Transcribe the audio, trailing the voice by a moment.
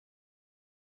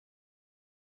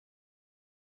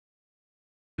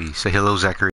Zachary. Say hello,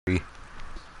 Zachary.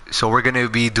 So we're gonna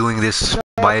be doing this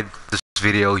by this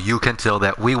video. You can tell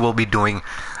that we will be doing.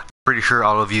 Pretty sure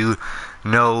all of you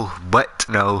know, but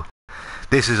no.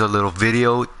 This is a little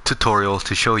video tutorial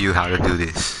to show you how to do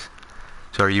this.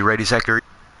 So are you ready, Zachary?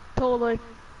 Totally.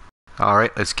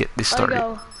 Alright, let's get this started.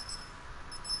 Go.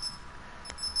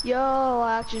 Yo,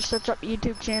 I actually searched up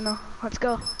YouTube channel. Let's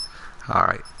go.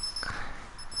 Alright.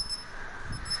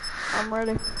 I'm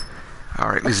ready.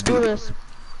 Alright, let's do this.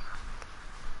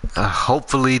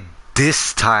 Hopefully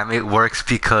this time it works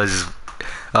because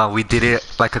we did it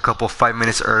like a couple 5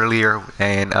 minutes earlier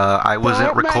and I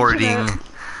wasn't recording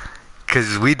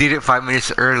because we did it 5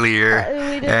 minutes earlier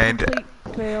and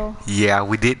fail. Yeah,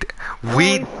 we did.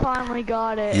 We finally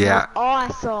got it. Yeah. It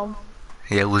was awesome.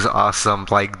 Yeah, it was awesome.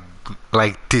 Like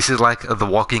this is like The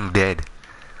Walking Dead.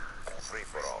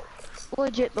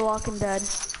 Legit The Walking Dead.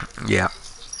 Yeah.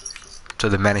 So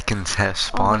the mannequins have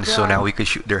spawned, so now we can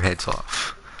shoot their heads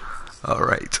off.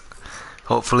 Alright.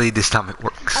 Hopefully this time it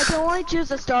works. I can only choose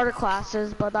the starter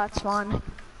classes, but that's fun.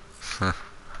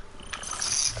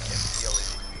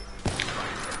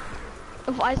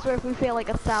 I swear if we fail like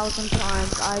 1,000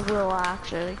 times, I will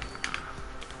actually.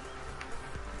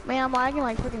 Man, I'm lagging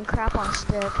like freaking crap on a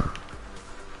stick.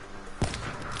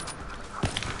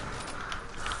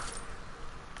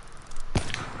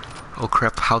 Oh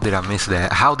crap, how did I miss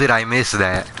that? How did I miss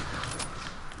that?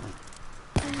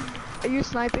 Are you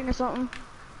sniping or something?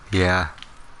 Yeah.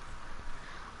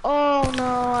 Oh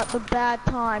no, at the bad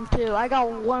time too. I got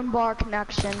 1 bar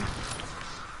connection.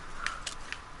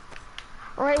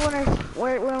 Right when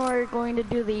we're going to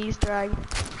do the Easter egg.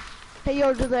 Hey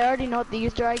yo, do they already know what the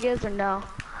Easter egg is or no?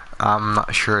 I'm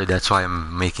not sure, that's why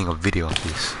I'm making a video of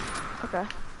this. Okay.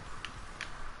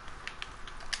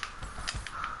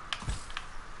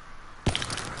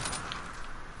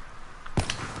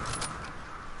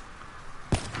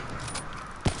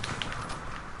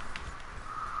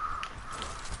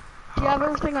 Do you have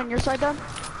everything on your side done?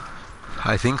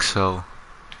 I think so.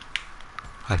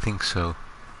 I think so.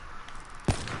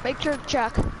 Make sure to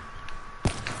check.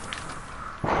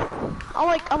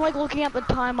 I'm like looking at the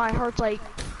time. My heart's like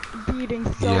beating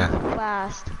so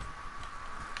fast.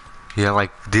 Yeah,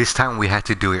 like this time we had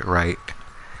to do it right.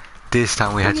 This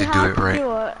time we had to do it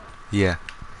right. Yeah.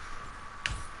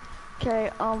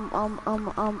 Okay.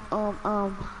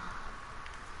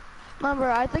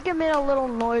 Remember, I think it made a little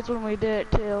noise when we did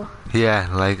it too. Yeah,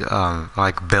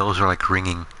 like bells are like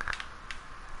ringing.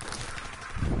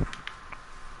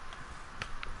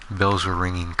 Bells are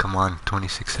ringing. Come on,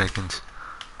 26 seconds.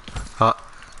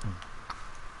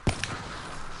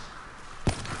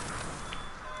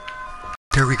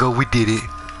 There we go. We did it.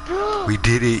 We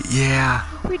did it. Yeah.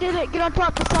 We did it. Get on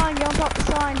top of the sign. Get on top of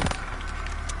the sign.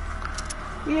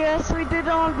 Yes, we did it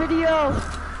on video.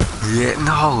 Yeah.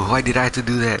 No. Why did I have to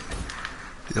do that?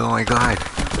 Oh my god.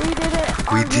 We did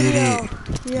it. We did it.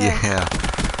 Yes. Yeah.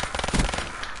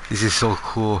 This is so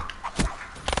cool.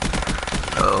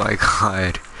 Oh my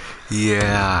god.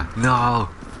 Yeah. No.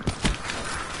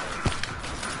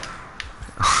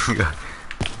 Oh my god.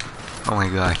 Oh my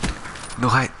god. No,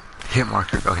 hit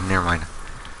marker. Okay, never mind.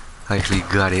 I actually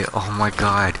got it. Oh my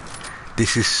god.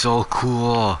 This is so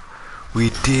cool. We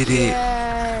did it.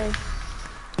 Yay.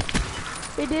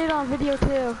 We did it on video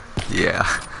too. Yeah.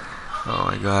 Oh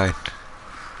my god.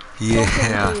 Yeah.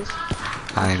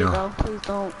 I know. Please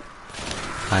don't.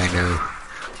 I know.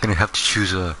 I'm gonna have to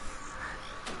choose a.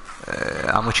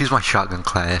 I'm gonna choose my shotgun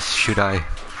class. Should I?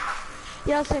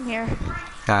 Yeah, same here.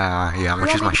 Yeah, I'm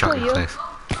gonna choose my shotgun class.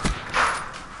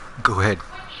 Go ahead.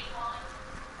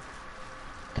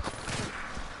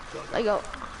 There you go.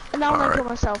 And now I'm gonna kill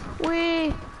myself.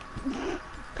 Wee!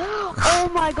 Oh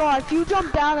my god, if you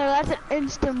jump down there, that's an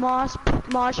instant mosh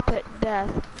pit death.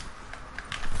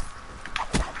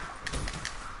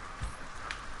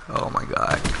 Oh my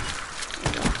god.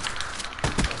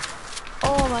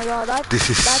 Oh my god,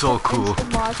 that's so cool.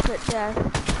 Instant mosh pit death.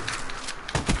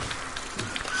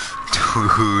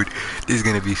 Dude, this is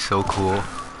gonna be so cool.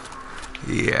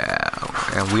 Yeah,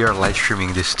 and we are live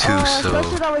streaming this too, so.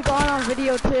 Especially that we got it on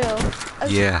video too.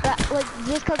 Yeah. Like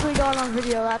just cause we got it on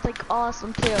video, that's like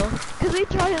awesome too. Cause we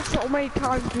tried it so many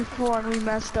times before and we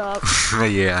messed up.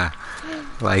 Yeah,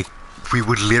 like we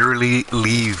would literally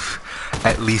leave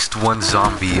at least one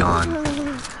zombie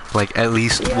on. Like at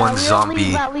least one zombie.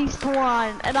 Leave at least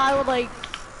one, and I would like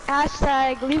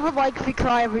hashtag leave a like if you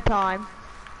cry every time.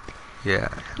 Yeah.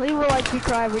 Leave a like if you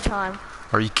cry every time.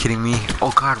 Are you kidding me?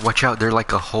 Oh god, watch out, there's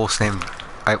like a whole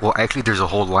well actually there's a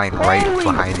whole line right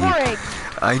behind you.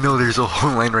 I know there's a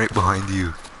whole line right behind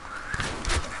you.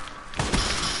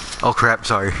 Oh crap,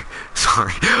 sorry.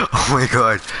 Sorry. Oh my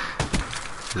god.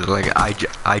 Like I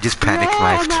just panicked No,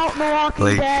 knifed. I'm out in the Walking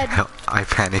Like Dead. I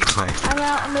panicked knifed. I'm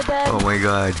out in the dead. Oh my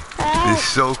god. Help. This is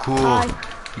so cool. Hi.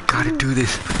 You gotta do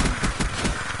this.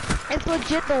 It's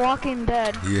legit The Walking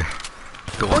Dead. Yeah.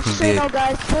 The Let's Walking say no, Dead.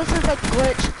 guys. This is a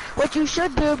glitch. What you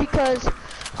should do, because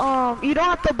you don't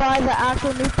have to buy the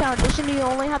actual nuk3town edition. You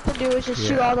only have to do is just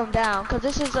shoot all them down. Because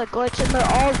this is a glitch, and they're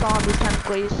all zombies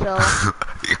technically. So.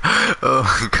 Oh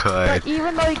my god. But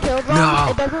even though you killed them,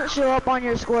 it doesn't show up on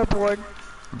your scoreboard.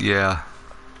 Yeah.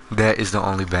 That is the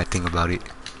only bad thing about it.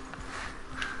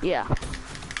 Yeah.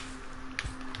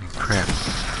 Crap.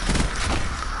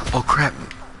 Oh crap.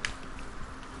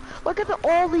 Look at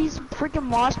all these freaking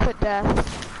mosh pit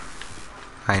deaths.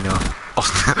 I know. Oh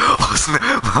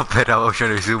snap. My bad. I was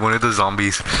trying to shoot one of the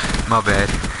zombies. My bad.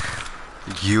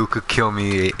 You could kill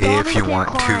me if you want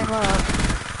to.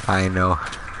 I know.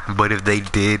 But if they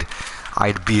did,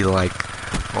 I'd be like,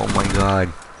 oh my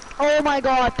god. Oh my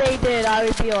god, they did. I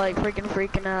would be like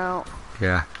freaking out.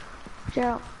 Yeah. Watch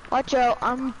out. Watch out.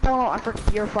 I'm throwing a freaking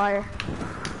purifier.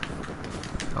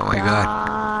 Oh my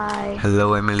god.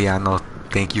 Hello Emiliano.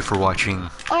 Thank you for watching.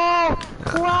 Oh,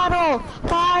 Collateral.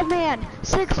 5-man,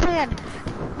 6-man,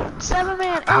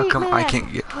 7-man, 8-man. How come I can't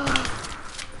get...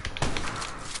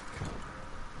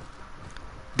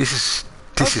 This is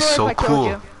so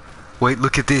cool. Wait,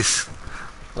 look at this.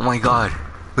 Oh my god.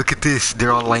 Look at this.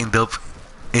 They're all lined up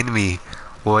in me.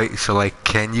 Wait, so like,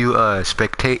 can you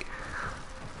spectate?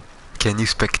 Can you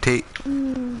spectate?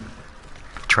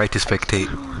 Try to spectate.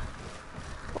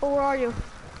 Oh, where are you?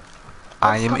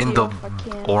 I am in the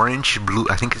orange, blue,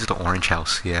 I think it's the orange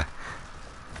house, yeah.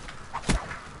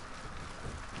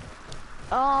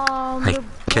 Like,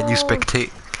 can you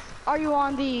spectate? Are you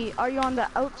on the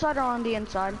outside or on the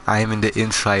inside? I am in the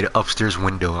inside upstairs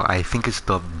window. I think it's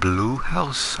the blue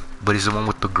house, but it's the one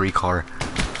with the gray car.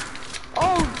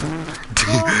 Oh!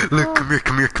 Look,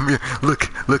 come here. Look.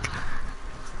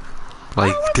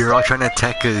 Like, they're all trying to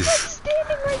attack us.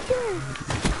 Standing right there.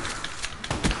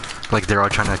 Like, they're all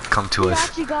trying to come to us.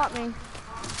 You actually got me.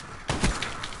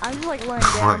 I'm just like laying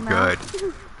down now. Oh my god.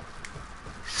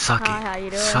 Suck Hi, it. how you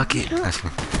doing? Suck it.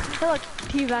 Look,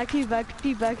 teabag.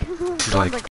 She's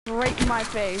like right in my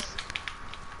face.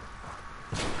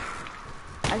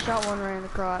 I shot one right in the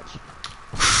crotch.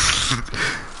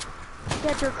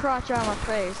 Get your crotch out of my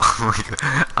face. Oh my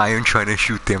god. I am trying to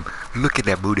shoot them. Look at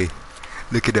that booty.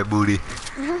 Look.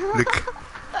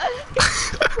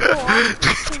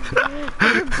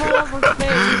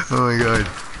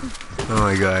 Oh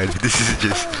my god. This is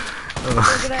just... Look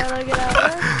at that.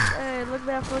 Hey, look at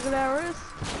that flick of that wrist.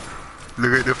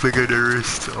 Look at the flick of the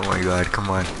wrist. Oh my god, come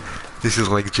on. This is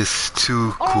like just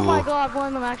too cool. Oh my god, one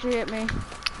of them actually hit me.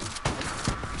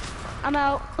 I'm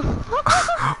out.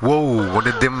 Whoa,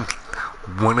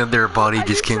 one of their body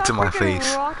just came to my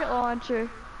face. Rocket launcher.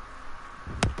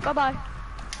 Bye-bye.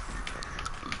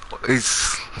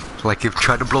 It's like if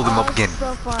try to blow them up again.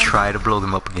 So try to blow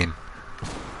them up again.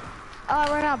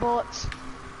 Right now, bullets.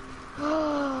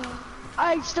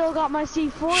 I still got my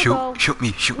C4 though. Shoot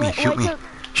me.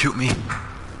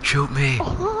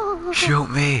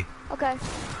 Okay.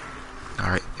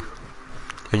 Alright.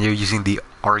 And you're using the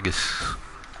Argus.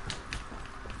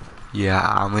 Yeah,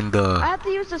 I'm in the... I have to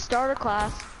use the starter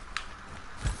class.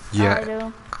 Yeah, I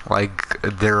do. like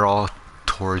they're all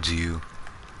towards you.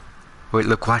 Wait,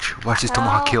 look, watch this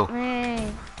tomahawk kill.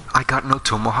 Me. I got no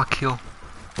tomahawk kill.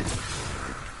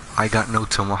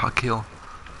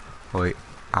 Wait,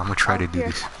 I'm gonna try to do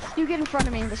this. You get in front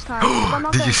of me this time. I'm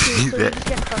not Did you see shoot, that? So you just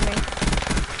get in front of me.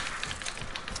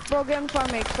 Bro, get in front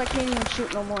of me, because I can't even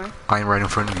shoot no more. I am right in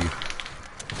front of you.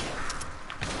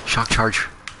 Shock charge.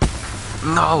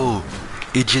 No!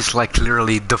 It just like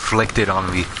literally deflected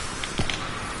on me.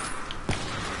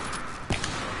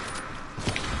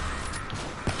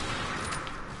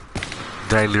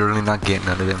 Did I literally not get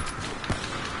none of them?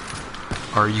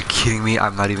 Are you kidding me?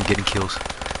 I'm not even getting kills.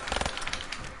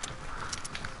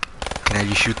 Can I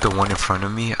just shoot the one in front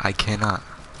of me? I cannot.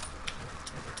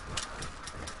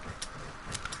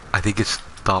 I think it's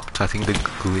stopped. I think the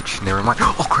glitch. Never mind.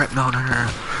 Oh crap!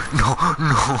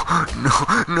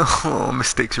 No.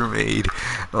 Mistakes were made.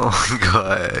 Oh my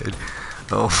god.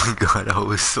 I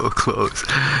was so close.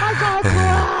 I got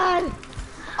Clad!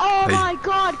 Oh my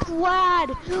god,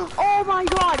 Clad! Oh my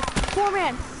god!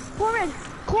 4-man!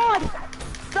 Quad!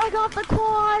 I got the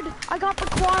quad! I got the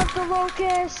quad of the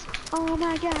locust! Oh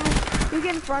my god. You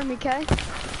get in front of me, okay?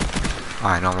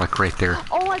 I know, I'm like right there.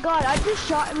 Oh my god, I just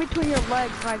shot in between your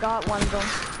legs and I got one of them.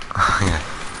 Yeah.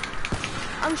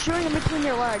 I'm shooting in between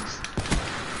your legs.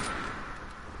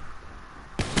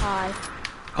 Hi.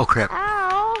 Oh crap.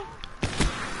 Ow!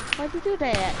 Why'd you do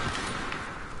that?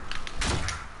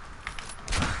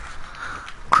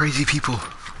 crazy people.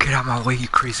 Get out of my way, you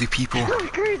crazy people.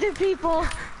 Crazy people.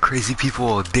 Crazy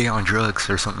people, they on drugs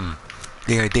or something.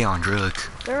 They on drugs.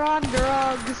 They're on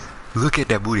drugs. Look at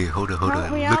that booty. Hold on.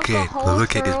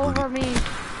 Look at this booty. Me.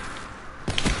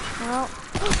 Well,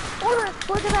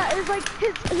 look at that. It's like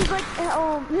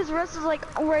his wrist is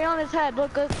like right on his head.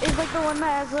 Look, it's like the one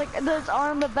that has like this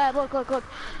on the bed. Look.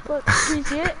 Can you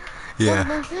see it? Yeah.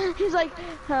 Look, he's like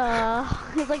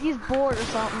he's bored or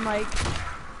something. Like,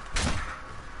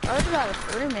 I was about a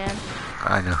 3, man.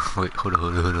 I know. Wait, hold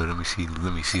on. Let me see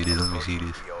this.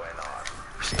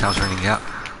 Time's running out.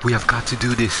 We have got to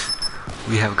do this.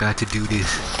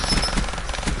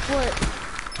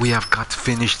 What? We have got to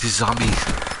finish these zombies.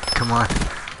 Come on.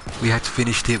 We have to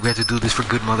finish it. We have to do this for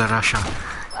good Mother Russia.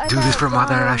 Do this for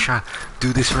Mother Russia.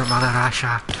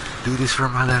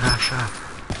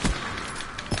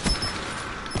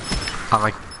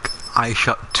 I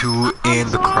shot 2 in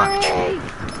the crotch.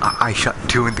 I shot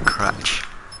 2 in the crotch.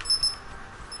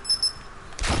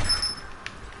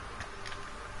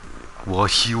 Well,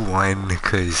 you won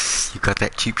because you got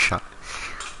that cheap shot.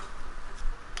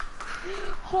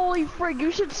 Holy frig,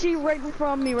 you should see right in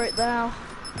front of me right now.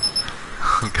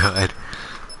 Oh god.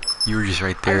 You were just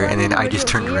right there and then I just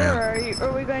turned around. Or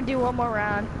are we gonna do one more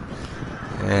round?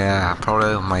 Yeah,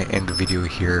 probably might end the video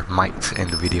here.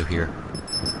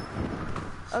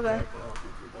 Okay.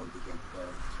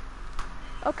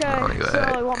 Okay, Oh my so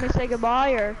god. you want me to say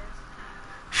goodbye or?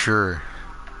 Sure.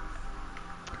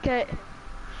 Okay.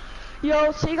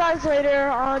 Yo, see you guys later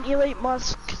on Elite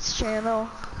Musk's channel.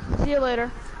 See you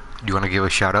later. Do you want to give a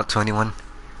shout out to anyone?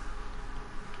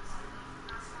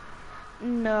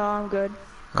 No, I'm good.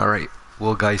 Alright.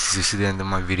 Well guys, this is the end of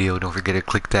my video. Don't forget to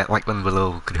click that like button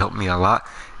below. It could help me a lot.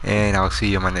 And I'll see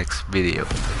you in my next video.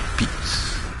 Peace.